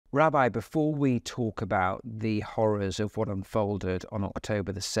Rabbi, before we talk about the horrors of what unfolded on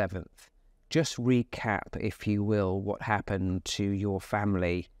October the 7th, just recap, if you will, what happened to your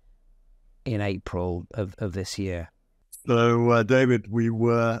family in April of this year. So, David, we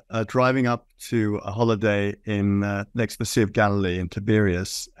were driving up to a holiday in next to the Sea of Galilee in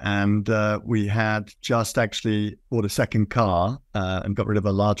Tiberias, and we had just actually bought a second car and got rid of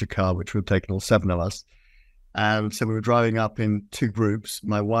a larger car, which would have taken all 7 of us. And so we were driving up in 2 groups.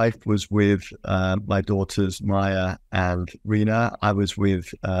 My wife was with my daughters, Maia and Rina. I was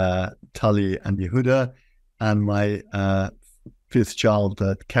with Tully and Yehuda, and my 5th child,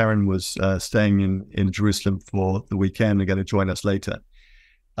 Karen, was staying in Jerusalem for the weekend and going to join us later.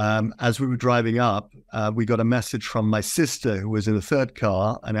 As we were driving up, we got a message from my sister, who was in the 3rd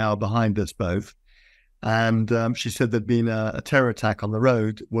car, an hour behind us both. And she said there'd been a terror attack on the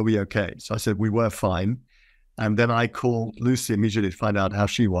road. Were we okay? So I said we were fine. And then I called Lucy immediately to find out how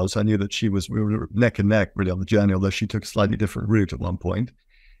she was. I knew that we were neck and neck really on the journey, although she took a slightly different route at one point.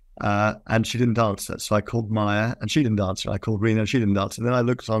 And she didn't answer. So I called Maia and she didn't answer. I called Rina and she didn't answer. Then I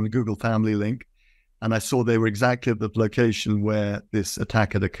looked on the Google Family link and I saw they were exactly at the location where this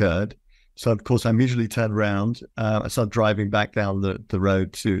attack had occurred. So, of course, I immediately turned around. I started driving back down the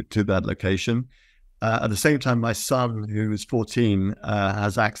road to that location. At the same time, my son, who is 14,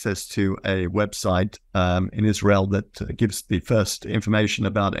 has access to a website in Israel that gives the first information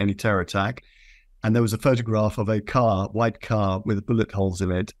about any terror attack. And there was a photograph of a white car with bullet holes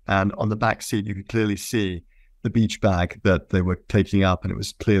in it. And on the back seat, you could clearly see the beach bag that they were taking up. And it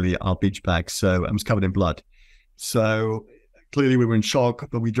was clearly our beach bag. So it was covered in blood. So clearly we were in shock,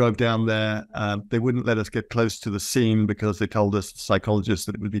 but we drove down there. They wouldn't let us get close to the scene because they told us, psychologists,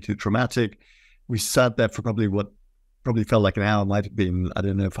 that it would be too traumatic. We sat there for probably felt like an hour, might have been, I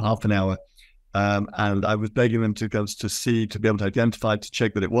don't know, for half an hour. And I was begging them to go to see, to be able to identify, to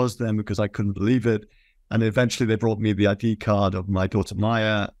check that it was them, because I couldn't believe it. And eventually they brought me the ID card of my daughter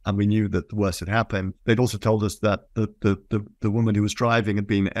Maia, and we knew that the worst had happened. They'd also told us that the woman who was driving had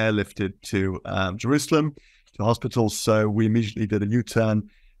been airlifted to Jerusalem, to hospital. So we immediately did a U-turn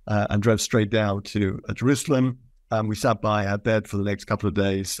and drove straight down to Jerusalem. We sat by our bed for the next couple of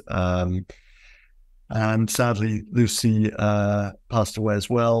days. And sadly, Lucy passed away as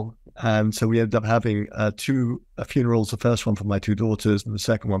well. And so we ended up having 2 funerals, the first one for my 2 daughters and the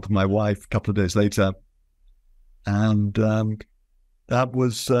second one for my wife a couple of days later. And that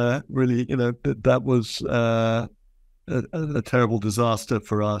was really, that was a terrible disaster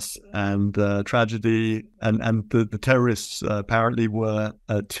for us and tragedy. And the terrorists apparently were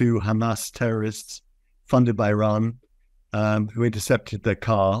 2 Hamas terrorists funded by Iran who intercepted their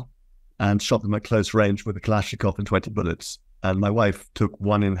car and shot them at close range with a Kalashnikov and 20 bullets. And my wife took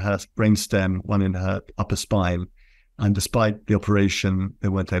 1 in her brainstem, 1 in her upper spine. And despite the operation, they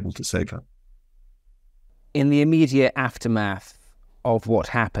weren't able to save her. In the immediate aftermath of what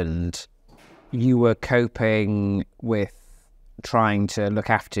happened, you were coping with trying to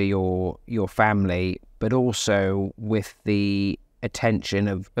look after your family, but also with the attention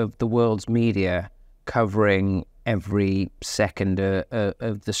of the world's media covering every second of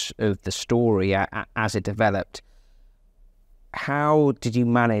the story as it developed. How did you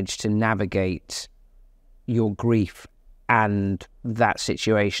manage to navigate your grief and that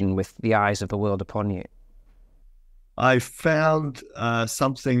situation with the eyes of the world upon you? I found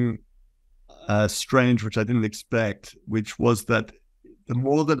something strange, which I didn't expect, which was that the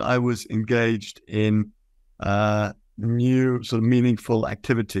more that I was engaged in new sort of meaningful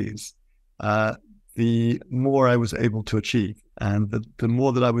activities, the more I was able to achieve. And the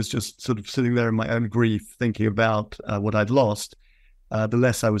more that I was just sort of sitting there in my own grief, thinking about what I'd lost, the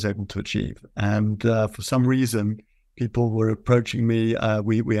less I was able to achieve. And for some reason, people were approaching me.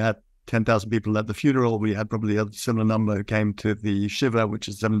 We had 10,000 people at the funeral. We had probably a similar number who came to the Shiva, which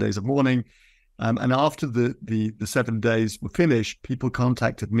is 7 days of mourning. And after the 7 days were finished, people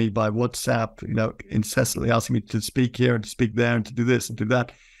contacted me by WhatsApp, incessantly asking me to speak here and to speak there and to do this and do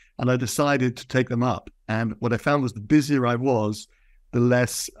that. And I decided to take them up. And what I found was the busier I was, the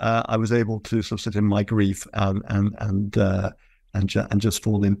less I was able to sort of sit in my grief and just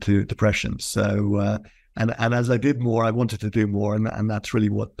fall into depression. So, and as I did more, I wanted to do more, and that's really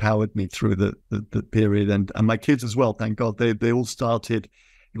what powered me through the period. And my kids as well, thank God, they all started.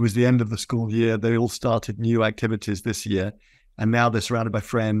 It was the end of the school year. They all started new activities this year, and now they're surrounded by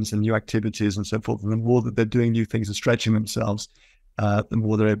friends and new activities and so forth. And the more that they're doing new things and stretching themselves, the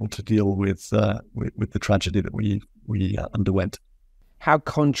more they're able to deal with the tragedy that we underwent. How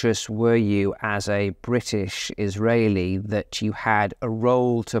conscious were you as a British Israeli that you had a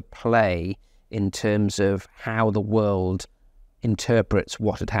role to play in terms of how the world interprets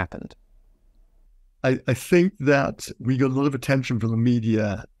what had happened? I think that we got a lot of attention from the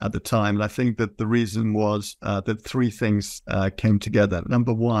media at the time. And I think that the reason was that three things came together.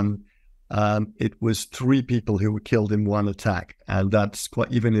 Number one, it was three people who were killed in one attack. And that's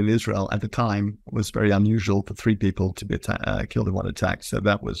quite, even in Israel at the time, was very unusual for three people to be killed in one attack. So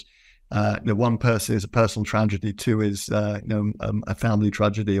that was, one person is a personal tragedy. Two is, a family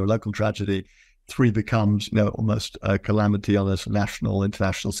tragedy or local tragedy. Three becomes, almost a calamity on a national,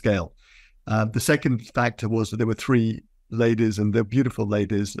 international scale. The second factor was that there were three ladies, and they're beautiful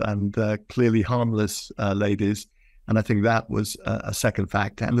ladies and clearly harmless ladies. And I think that was a second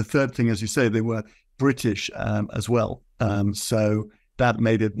factor. And the third thing, as you say, they were British as well. So that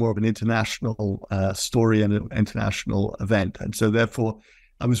made it more of an international story and an international event. And so therefore,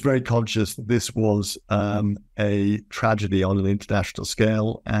 I was very conscious that this was a tragedy on an international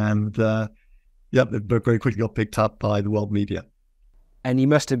scale. And it very quickly got picked up by the world media. And you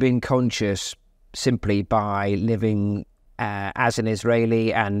must have been conscious simply by living as an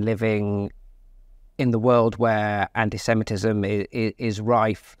Israeli and living in the world where anti-Semitism is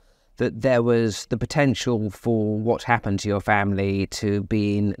rife, that there was the potential for what happened to your family to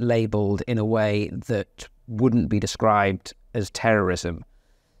be labelled in a way that wouldn't be described as terrorism.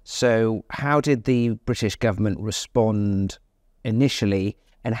 So how did the British government respond initially,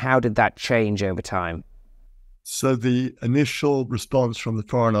 and how did that change over time? So the initial response from the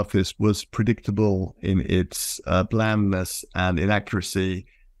Foreign Office was predictable in its blandness and inaccuracy.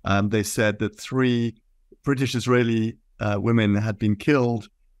 They said that three British-Israeli women had been killed,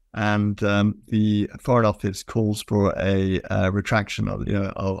 and the Foreign Office calls for a retraction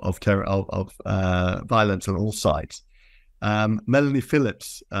of terror, of violence on all sides. Melanie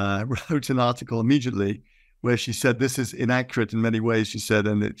Phillips wrote an article immediately where she said this is inaccurate in many ways, she said,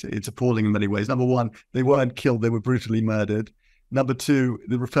 and it's appalling in many ways. Number one, they weren't killed, they were brutally murdered. Number two,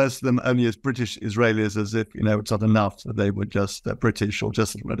 it refers to them only as British Israelis, as if, it's not enough that they were just British or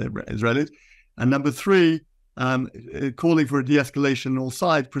just Israelis. And number three, calling for a de-escalation on all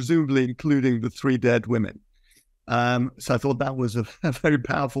sides, presumably including the three dead women. So I thought that was a very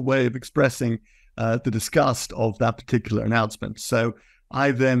powerful way of expressing the disgust of that particular announcement. So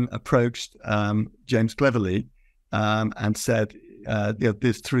I then approached James Cleverly and said,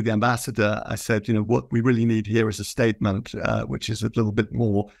 this through the ambassador. I said, what we really need here is a statement which is a little bit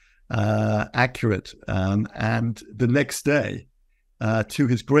more accurate. And the next day, to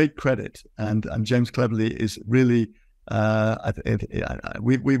his great credit, and James Cleverly is really,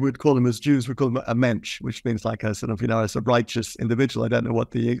 we would call him, as Jews, we call him a mensch, which means like a sort of, as a righteous individual. I don't know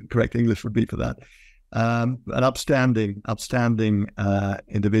what the correct English would be for that. An upstanding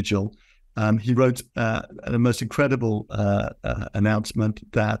individual. He wrote a most incredible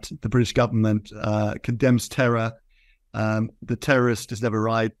announcement that the British government condemns terror. The terrorist is never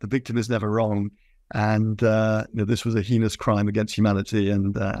right. The victim is never wrong. And this was a heinous crime against humanity,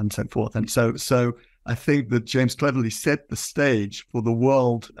 and so forth. And so I think that James Cleverly set the stage for the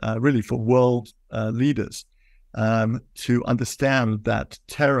world, really for world leaders, to understand that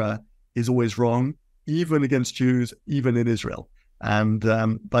terror is always wrong, even against Jews, even in Israel. And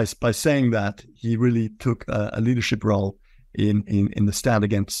by saying that, he really took a leadership role in the stand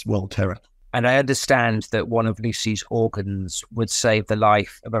against world terror. And I understand that one of Lucy's organs would save the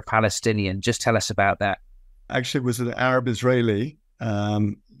life of a Palestinian. Just tell us about that. Actually, it was an Arab Israeli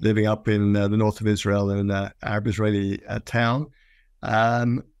living up in the north of Israel in an Arab Israeli town.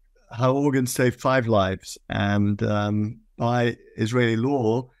 Her organs saved 5 lives. And by Israeli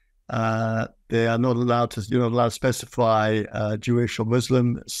law, they are not allowed to, you're not allowed to specify Jewish or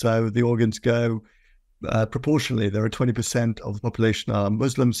Muslim. So the organs go proportionally. There are 20% of the population are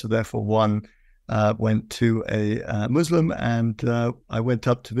Muslims, so therefore one went to a Muslim, and I went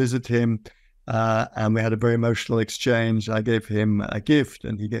up to visit him, and we had a very emotional exchange. I gave him a gift,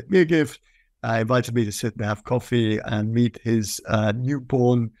 and he gave me a gift. I invited me to sit and have coffee and meet his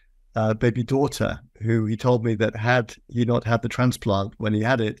newborn baby daughter, who he told me that had he not had the transplant when he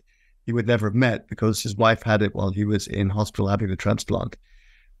had it, he would never have met, because his wife had it while he was in hospital having the transplant.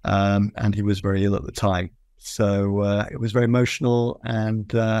 And he was very ill at the time. So it was very emotional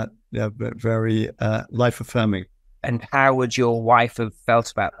and very life-affirming. And how would your wife have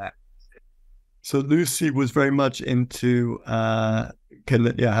felt about that? So Lucy was very much into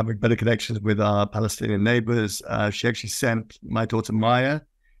having better connections with our Palestinian neighbors. She actually sent my daughter Maia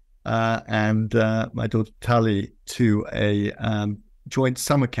and my daughter Tali to a joint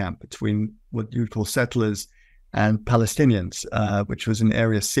summer camp between what you would call settlers and Palestinians, which was in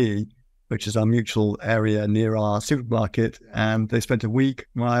Area C, which is our mutual area near our supermarket. And they spent a week.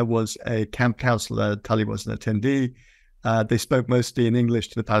 Maia was a camp counselor, Tali was an attendee. They spoke mostly in English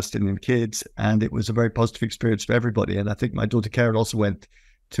to the Palestinian kids, and it was a very positive experience for everybody. And I think my daughter Karen also went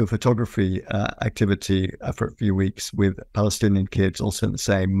to a photography activity for a few weeks with Palestinian kids, also in the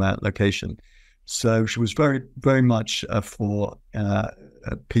same location. So she was very, very much for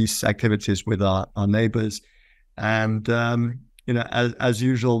peace activities with our neighbors. And, as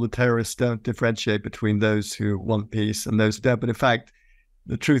usual, the terrorists don't differentiate between those who want peace and those who don't. But in fact,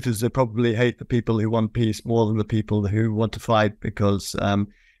 the truth is they probably hate the people who want peace more than the people who want to fight, because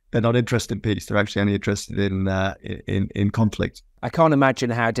they're not interested in peace. They're actually only interested in conflict. I can't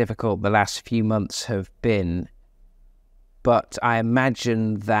imagine how difficult the last few months have been, but I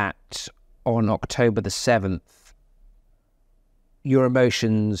imagine that on October the 7th, your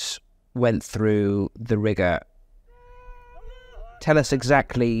emotions went through the rigor. Tell us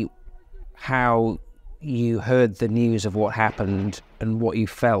exactly how you heard the news of what happened and what you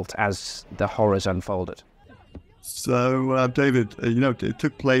felt as the horrors unfolded. So, David, it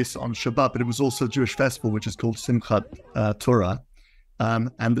took place on Shabbat, but it was also a Jewish festival, which is called Simchat Torah.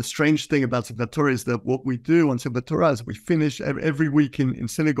 And the strange thing about Simchat Torah is that what we do on Simchat Torah is we finish every week in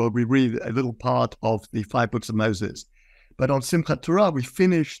synagogue, we read a little part of the 5 books of Moses. But on Simchat Torah, we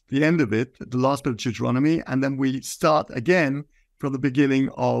finish the end of it, the last bit of Deuteronomy, and then we start again from the beginning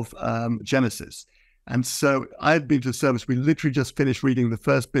of Genesis. And so I had been to a service, we literally just finished reading the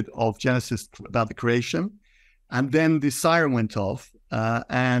first bit of Genesis about the creation. And then the siren went off,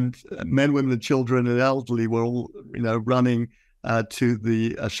 and men, women, and children and elderly were all, running to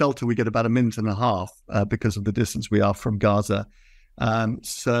the shelter. We get about a minute and a half because of the distance we are from Gaza.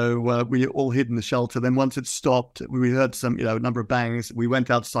 So we all hid in the shelter. Then once it stopped, we heard some, a number of bangs. We went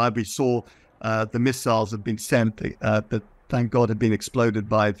outside. We saw the missiles had been sent that, thank God, had been exploded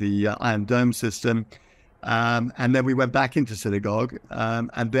by the Iron Dome system. And then we went back into synagogue.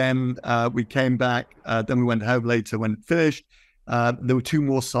 And then we came back. Then we went home later when it finished. There were 2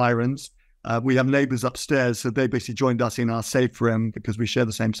 more sirens. We have neighbors upstairs, so they basically joined us in our safe room because we share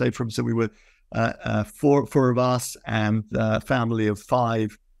the same safe room. So we were four of us and a family of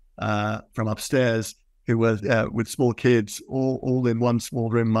 5 from upstairs who were with small kids, all in one small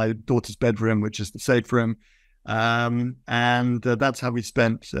room, my daughter's bedroom, which is the safe room. And that's how we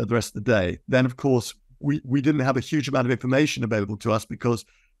spent the rest of the day. Then, of course, we didn't have a huge amount of information available to us because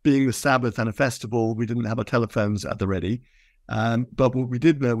being the Sabbath and a festival, we didn't have our telephones at the ready. But what we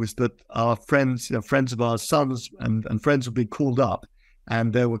did know was that our friends, friends of our sons and friends were being called up,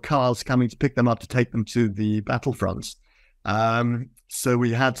 and there were cars coming to pick them up to take them to the battlefronts. So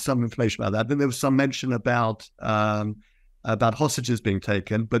we had some information about that. Then there was some mention about hostages being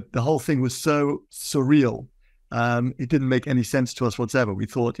taken, but the whole thing was so surreal. It didn't make any sense to us whatsoever. We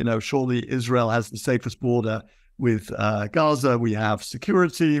thought, surely Israel has the safest border with Gaza. We have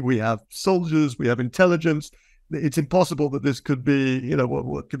security, we have soldiers, we have intelligence. It's impossible that this could be,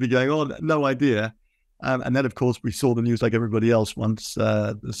 what could be going on. No idea. And then, of course, we saw the news like everybody else once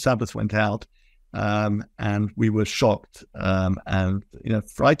the Sabbath went out, and we were shocked and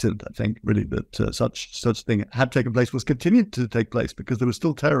frightened. I think really that such thing had taken place, was continued to take place because there were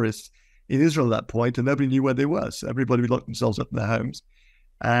still terrorists in Israel at that point, and nobody knew where they were. So everybody locked themselves up in their homes,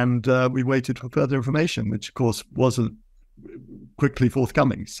 and we waited for further information, which of course wasn't quickly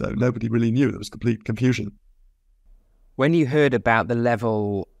forthcoming. So nobody really knew. There was complete confusion. When you heard about the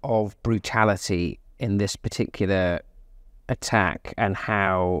level of brutality in this particular attack and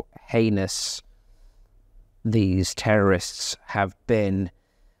how heinous these terrorists have been,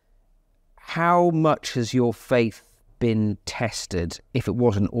 how much has your faith been tested, if it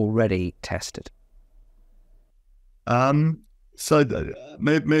wasn't already tested? So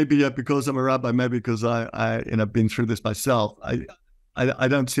maybe because I'm a rabbi, maybe because I been through this myself, I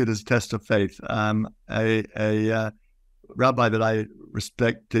don't see it as a test of faith. A rabbi that I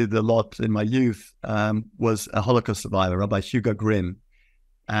respected a lot in my youth was a Holocaust survivor, Rabbi Hugo Grin.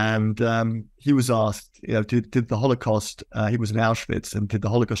 And he was asked, did the Holocaust, he was in Auschwitz, and did the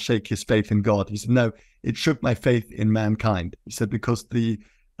Holocaust shake his faith in God? He said, no, it shook my faith in mankind. He said, because the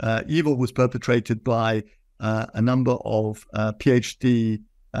evil was perpetrated by a number of PhD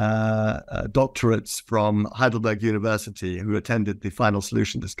doctorates from Heidelberg University who attended the final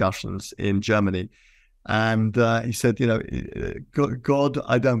solution discussions in Germany. And he said, God,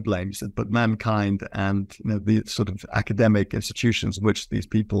 I don't blame. He said, but mankind and the sort of academic institutions in which these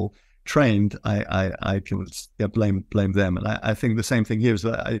people trained, I can blame them. And I think the same thing here is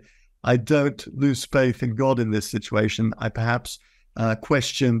that I don't lose faith in God in this situation. I perhaps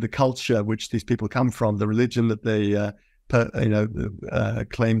question the culture which these people come from, the religion that they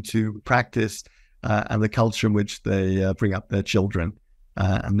claim to practice, and the culture in which they bring up their children.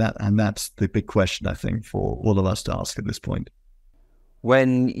 And that's the big question, I think, for all of us to ask at this point.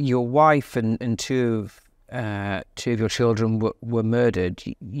 When your wife and two of your children were murdered,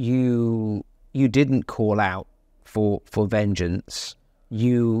 you didn't call out for vengeance.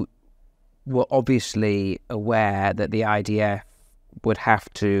 You were obviously aware that the IDF would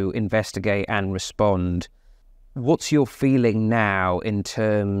have to investigate and respond. What's your feeling now in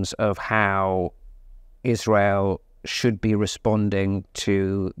terms of how Israel should be responding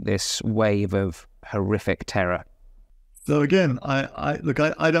to this wave of horrific terror? So again,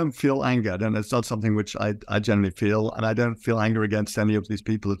 I don't feel anger, and it's not something which I generally feel, and I don't feel anger against any of these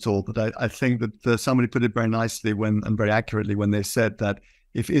people at all. But I think that somebody put it very nicely and very accurately when they said that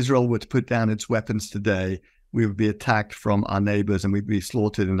if Israel were to put down its weapons today, we would be attacked from our neighbors and we'd be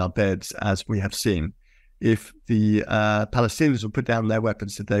slaughtered in our beds, as we have seen. If the Palestinians would put down their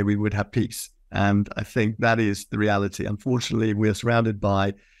weapons today, we would have peace. And I think that is the reality. Unfortunately, we are surrounded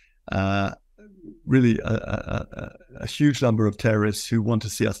by really a huge number of terrorists who want to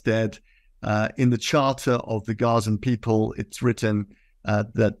see us dead. In the charter of the Gazan people, it's written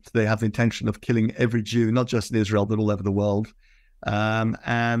that they have the intention of killing every Jew, not just in Israel, but all over the world.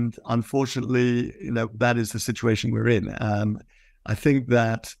 And unfortunately, that is the situation we're in. I think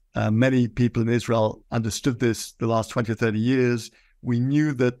that many people in Israel understood this the last 20 or 30 years. We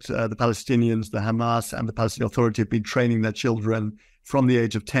knew that the Palestinians, the Hamas and the Palestinian Authority have been training their children from the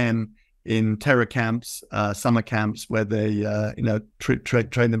age of 10 in terror camps, summer camps, where they,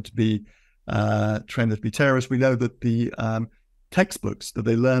 train them to be terrorists. We know that the textbooks that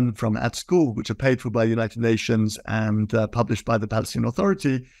they learn from at school, which are paid for by the United Nations and published by the Palestinian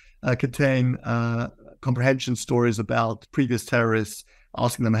Authority, contain comprehension stories about previous terrorists,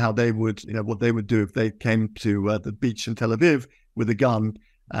 asking them how they would, what they would do if they came to the beach in Tel Aviv with a gun,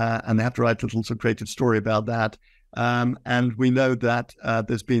 and they have to write a little sort of creative story about that. And we know that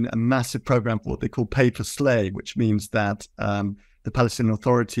there's been a massive program for what they call pay for slay, which means that the Palestinian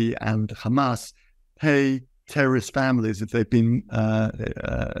Authority and Hamas pay terrorist families, if they've been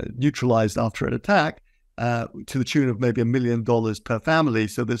neutralized after an attack, to the tune of maybe $1 million per family.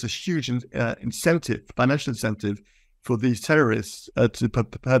 So there's a huge incentive, financial incentive, for these terrorists to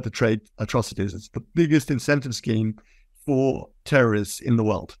perpetrate atrocities. It's the biggest incentive scheme for terrorists in the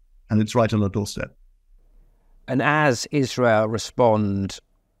world, and it's right on our doorstep. And as Israel respond,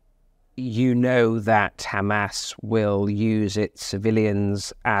 you know that Hamas will use its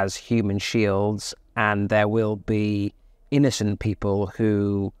civilians as human shields, and there will be innocent people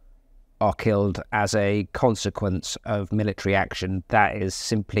who are killed as a consequence of military action. That is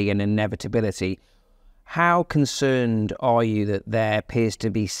simply an inevitability. How concerned are you that there appears to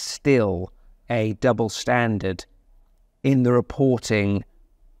be still a double standard in the reporting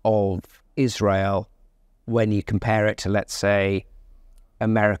of Israel when you compare it to, let's say,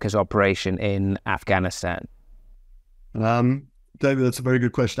 America's operation in Afghanistan? David, that's a very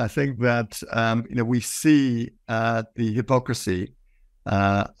good question. I think that we see the hypocrisy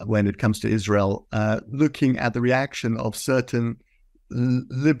when it comes to Israel, looking at the reaction of certain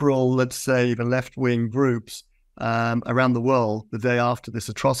liberal, let's say even left-wing groups around the world the day after this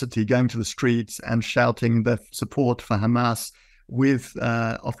atrocity, going to the streets and shouting their support for Hamas with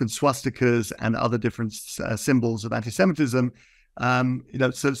often swastikas and other different symbols of anti-Semitism.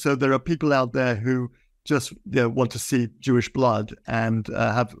 So there are people out there who just want to see Jewish blood and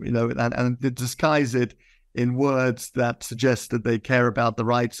have and disguise it in words that suggest that they care about the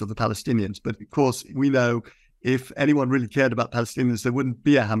rights of the Palestinians. But of course, we know if anyone really cared about Palestinians, there wouldn't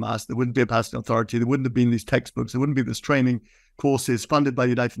be a Hamas, there wouldn't be a Palestinian Authority, there wouldn't have been these textbooks, there wouldn't be this training courses funded by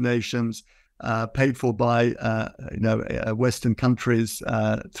the United Nations, paid for by Western countries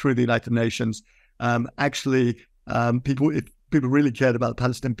through the United Nations. If people really cared about the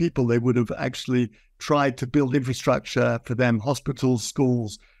Palestinian people, they would have actually tried to build infrastructure for them, hospitals,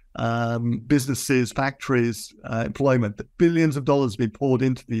 schools, businesses, factories, employment. Billions of dollars have been poured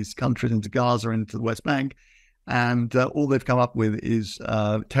into these countries, into Gaza, into the West Bank, and all they've come up with is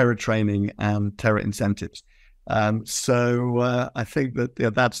terror training and terror incentives. So I think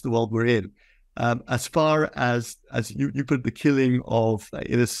that that's the world we're in. As far as you put the killing of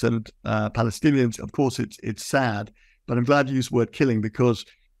innocent Palestinians, of course it's sad, but I'm glad you used the word killing, because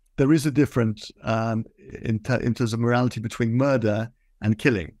there is a difference in terms of morality between murder and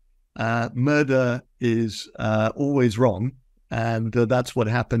killing. Murder is always wrong, and that's what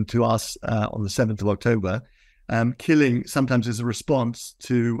happened to us on the 7th of October. Killing sometimes is a response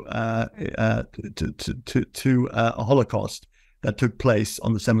to a Holocaust that took place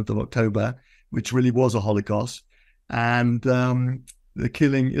on the 7th of October, which really was a Holocaust. And the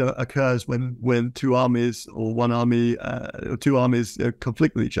killing occurs when two armies or one army or two armies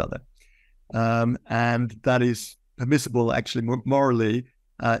conflict with each other, and that is permissible actually morally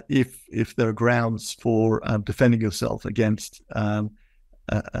if there are grounds for defending yourself against a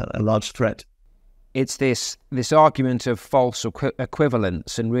large threat. It's this argument of false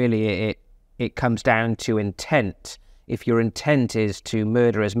equivalence, and really it comes down to intent. If your intent is to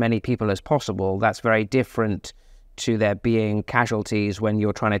murder as many people as possible, that's very different to there being casualties when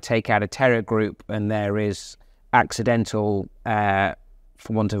you're trying to take out a terror group and there is accidental, for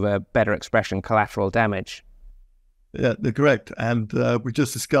want of a better expression, collateral damage. Yeah, they're correct. And we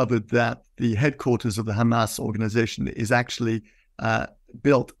just discovered that the headquarters of the Hamas organization is actually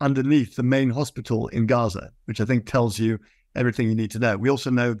built underneath the main hospital in Gaza, which I think tells you everything you need to know. We also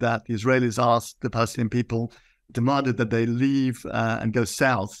know that the Israelis asked the Palestinian people, demanded that they leave and go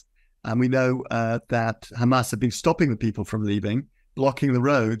south. And we know that Hamas have been stopping the people from leaving, blocking the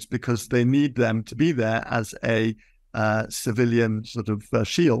roads because they need them to be there as a civilian sort of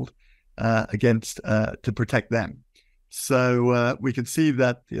shield against to protect them. So we can see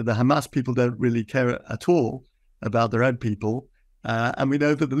that the Hamas people don't really care at all about their own people. And we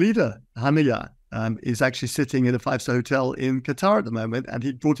know that the leader, Hamra, is actually sitting in a five-star hotel in Qatar at the moment. And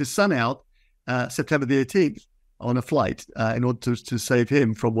he brought his son out September the 18th on a flight in order to save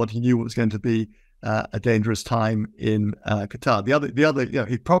him from what he knew was going to be a dangerous time in Qatar. The other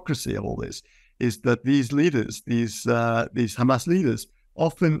hypocrisy of all this is that these leaders, these Hamas leaders,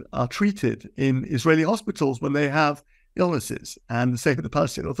 often are treated in Israeli hospitals when they have illnesses. And the same with the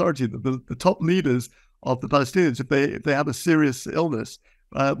Palestinian Authority, the top leaders of the Palestinians, if they have a serious illness,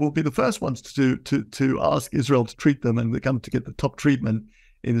 will be the first ones to ask Israel to treat them, and they come to get the top treatment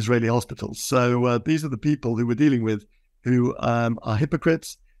in Israeli hospitals. So these are the people who we're dealing with, who are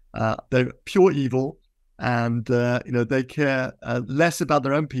hypocrites. They're pure evil, and they care less about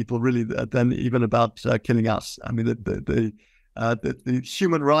their own people really than even about killing us. I mean, the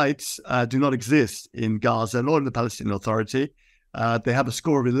human rights do not exist in Gaza nor in the Palestinian Authority. They have a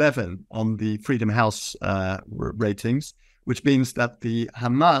score of 11 on the Freedom House ratings, which means that the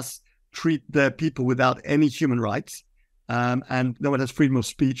Hamas treat their people without any human rights. And no one has freedom of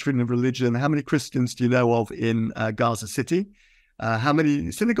speech, freedom of religion. How many Christians do you know of in Gaza City? How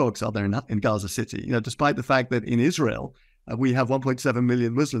many synagogues are there in Gaza City? Despite the fact that in Israel, we have 1.7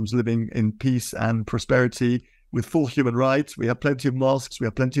 million Muslims living in peace and prosperity with full human rights. We have plenty of mosques. We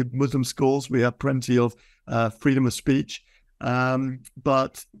have plenty of Muslim schools. We have plenty of freedom of speech.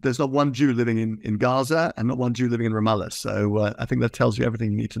 But there's not one Jew living in Gaza and not one Jew living in Ramallah. So I think that tells you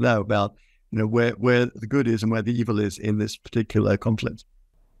everything you need to know about where the good is and where the evil is in this particular conflict.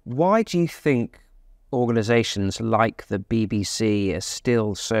 Why do you think organizations like the BBC are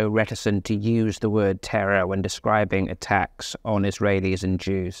still so reticent to use the word terror when describing attacks on Israelis and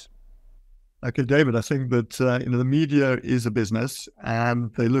Jews? Okay, David, I think that the media is a business,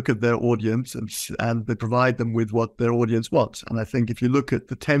 and they look at their audience and they provide them with what their audience wants. And I think if you look at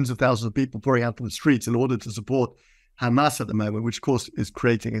the tens of thousands of people pouring out to the streets in order to support Hamas at the moment, which of course is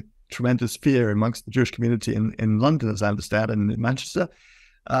creating a tremendous fear amongst the Jewish community in London, as I understand, and in Manchester,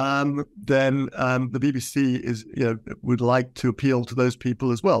 then the BBC would like to appeal to those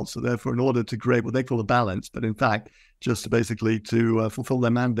people as well. So therefore, in order to create what they call a balance, but in fact, just basically to fulfill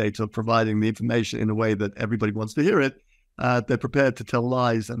their mandate of providing the information in a way that everybody wants to hear it, they're prepared to tell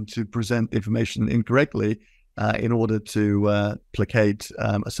lies and to present information incorrectly in order to placate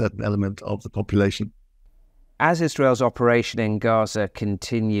a certain element of the population. As Israel's operation in Gaza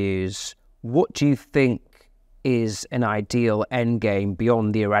continues, what do you think is an ideal endgame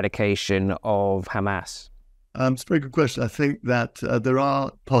beyond the eradication of Hamas? It's a very good question. I think that there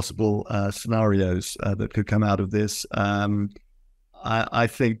are possible scenarios that could come out of this. I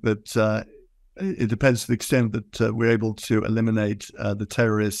think that it depends to the extent that we're able to eliminate the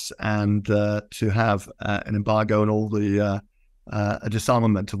terrorists and to have an embargo on all the a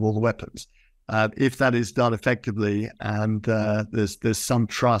disarmament of all the weapons. If that is done effectively, and there's some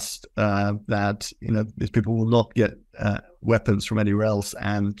trust that these people will not get weapons from anywhere else,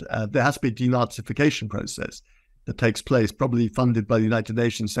 and there has to be a denazification process that takes place, probably funded by the United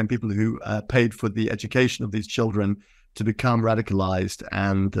Nations, same people who paid for the education of these children to become radicalized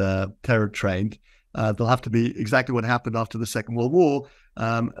and terror trained. There'll have to be exactly what happened after the Second World War,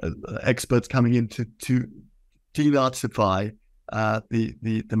 experts coming in to denazify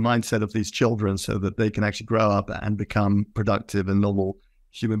the mindset of these children so that they can actually grow up and become productive and normal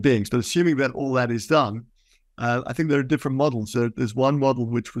human beings. But assuming that all that is done, I think there are different models. There's one model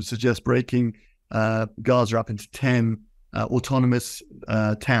which would suggest breaking Gaza up into 10 autonomous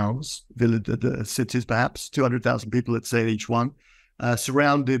towns, cities perhaps, 200,000 people, let's say, in each one.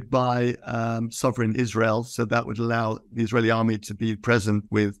 surrounded by sovereign Israel. So that would allow the Israeli army to be present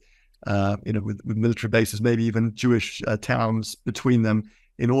with military bases, maybe even Jewish towns between them,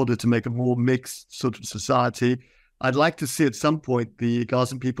 in order to make a more mixed sort of society. I'd like to see at some point the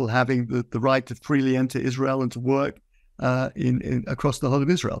Gazan people having the right to freely enter Israel and to work in across the whole of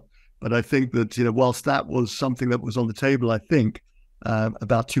Israel. But I think that, whilst that was something that was on the table, I think,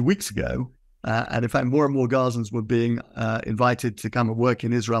 about 2 weeks ago, and in fact, more and more Gazans were being invited to come and work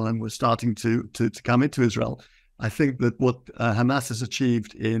in Israel and were starting to come into Israel. I think that what Hamas has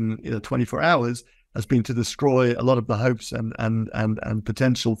achieved in 24 hours has been to destroy a lot of the hopes and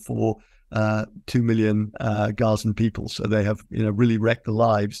potential for 2 million Gazan people. So they have really wrecked the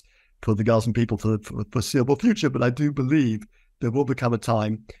lives for the Gazan people for the foreseeable future. But I do believe there will become a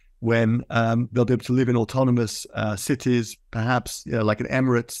time when they'll be able to live in autonomous cities, perhaps like an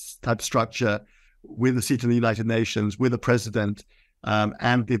Emirates type structure, with a seat in the United Nations, with a president,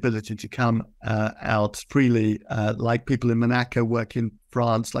 and the ability to come out freely, like people in Monaco work in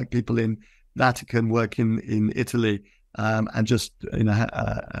France, like people in Vatican work in Italy, and just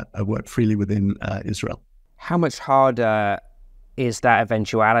work freely within Israel. How much harder is that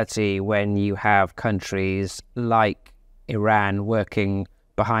eventuality when you have countries like Iran working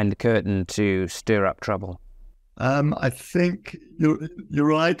behind the curtain to stir up trouble? I think you're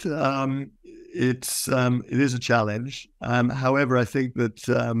right. It is a challenge. However, I think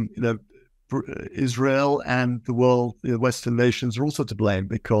that Israel and the world, Western nations, are also to blame,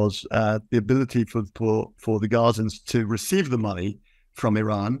 because the ability for the Gazans to receive the money from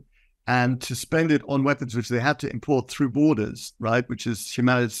Iran and to spend it on weapons which they had to import through borders, right, which is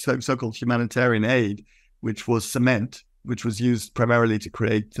so-called humanitarian aid, which was cement, which was used primarily to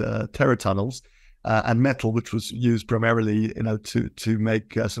create terror tunnels, and metal, which was used primarily, to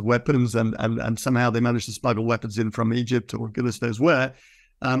make weapons, and somehow they managed to smuggle weapons in from Egypt or goodness knows where.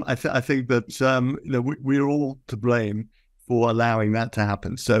 I think that we're all to blame for allowing that to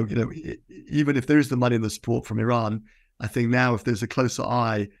happen. So even if there is the money and the support from Iran, I think now if there's a closer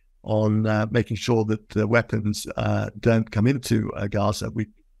eye on making sure that the weapons don't come into Gaza, we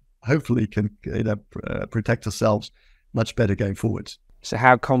hopefully can protect ourselves much better going forward. So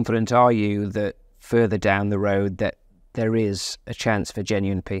how confident are you that further down the road that there is a chance for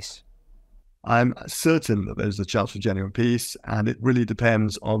genuine peace? I'm certain that there's a chance for genuine peace, and it really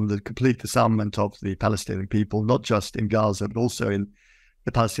depends on the complete disarmament of the Palestinian people, not just in Gaza, but also in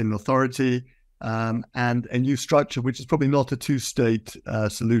the Palestinian Authority, and a new structure, which is probably not a two-state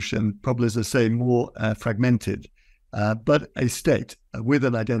solution, probably, as I say, more fragmented, but a state with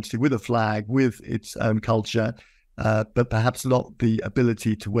an identity, with a flag, with its own culture, but perhaps not the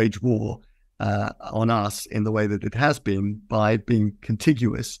ability to wage war on us in the way that it has been, by being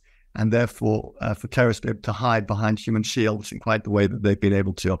contiguous, and therefore for terrorists to be able to hide behind human shields in quite the way that they've been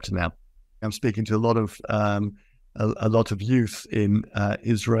able to up to now. I'm speaking to a lot of youth in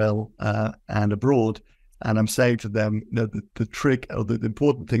Israel and abroad, and I'm saying to them, the trick, or the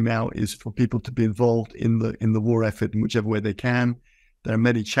important thing now, is for people to be involved in the war effort in whichever way they can. There are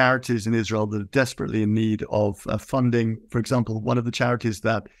many charities in Israel that are desperately in need of funding. For example, one of the charities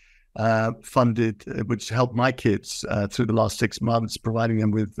that funded, which helped my kids through the last 6 months, providing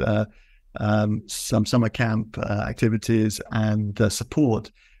them with some summer camp activities and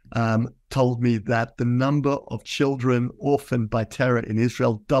support, told me that the number of children orphaned by terror in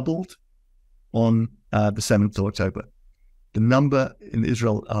Israel doubled on the 7th of October. The number in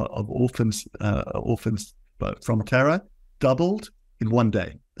Israel of orphans from terror doubled in one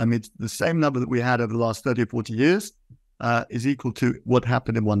day. I mean, it's the same number that we had over the last 30 or 40 years is equal to what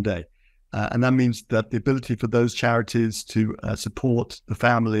happened in one day. And that means that the ability for those charities to support the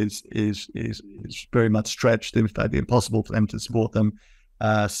families is very much stretched. In fact, impossible for them to support them.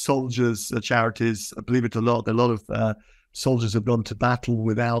 Soldiers, charities, believe it or not, a lot of soldiers have gone to battle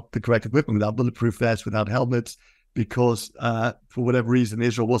without the correct equipment, without bulletproof vests, without helmets, because for whatever reason,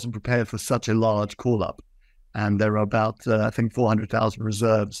 Israel wasn't prepared for such a large call-up. And there are about, I think, 400,000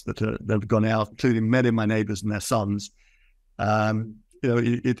 reserves that have gone out, including many of my neighbors and their sons.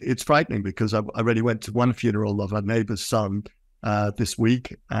 It's frightening, because I already went to one funeral of a neighbor's son this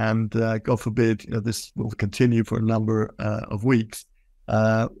week, and God forbid, this will continue for a number of weeks.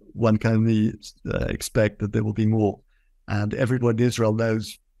 One can only expect that there will be more. And everyone in Israel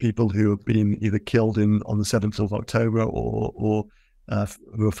knows people who have been either killed on the 7th of October or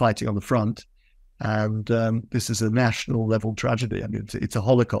who are fighting on the front. And this is a national level tragedy. I mean, it's a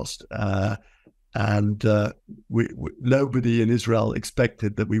Holocaust. And nobody in Israel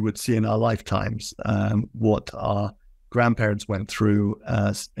expected that we would see in our lifetimes what our grandparents went through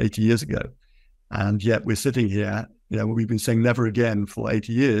 80 years ago. And yet we're sitting here we've been saying never again for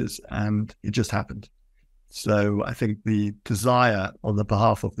 80 years, and it just happened. So I think the desire on the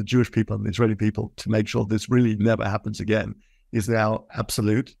behalf of the Jewish people and the Israeli people to make sure this really never happens again is now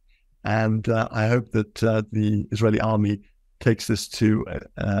absolute. And I hope that the Israeli army takes this to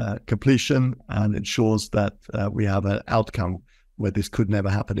completion and ensures that we have an outcome where this could never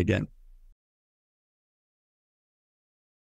happen again.